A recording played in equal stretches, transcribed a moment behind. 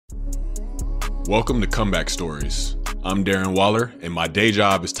Welcome to Comeback Stories. I'm Darren Waller, and my day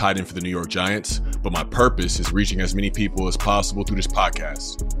job is tight end for the New York Giants, but my purpose is reaching as many people as possible through this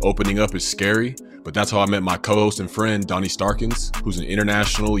podcast. Opening up is scary, but that's how I met my co-host and friend, Donnie Starkins, who's an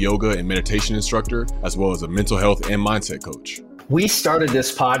international yoga and meditation instructor, as well as a mental health and mindset coach. We started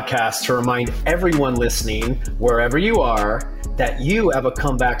this podcast to remind everyone listening, wherever you are, that you have a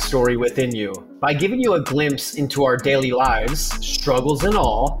comeback story within you. By giving you a glimpse into our daily lives, struggles and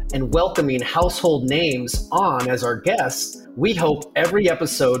all, and welcoming household names on as our guests, we hope every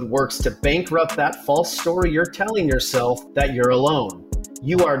episode works to bankrupt that false story you're telling yourself that you're alone.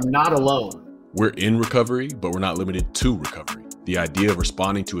 You are not alone. We're in recovery, but we're not limited to recovery. The idea of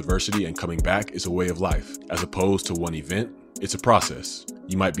responding to adversity and coming back is a way of life, as opposed to one event. It's a process.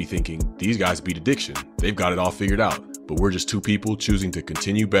 You might be thinking, these guys beat addiction. They've got it all figured out. But we're just two people choosing to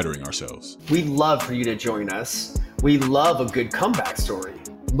continue bettering ourselves. We'd love for you to join us. We love a good comeback story.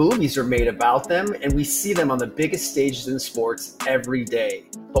 Movies are made about them, and we see them on the biggest stages in sports every day.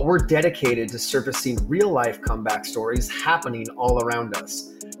 But we're dedicated to surfacing real-life comeback stories happening all around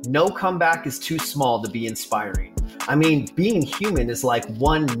us. No comeback is too small to be inspiring. I mean, being human is like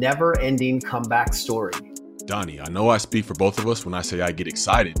one never-ending comeback story. Donnie, I know I speak for both of us when I say I get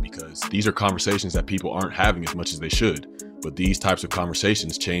excited because these are conversations that people aren't having as much as they should. But these types of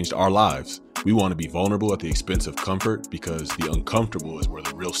conversations changed our lives. We want to be vulnerable at the expense of comfort because the uncomfortable is where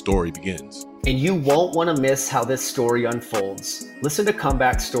the real story begins. And you won't want to miss how this story unfolds. Listen to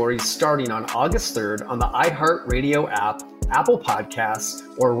Comeback Stories starting on August 3rd on the iHeartRadio app, Apple Podcasts,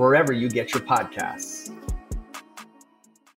 or wherever you get your podcasts.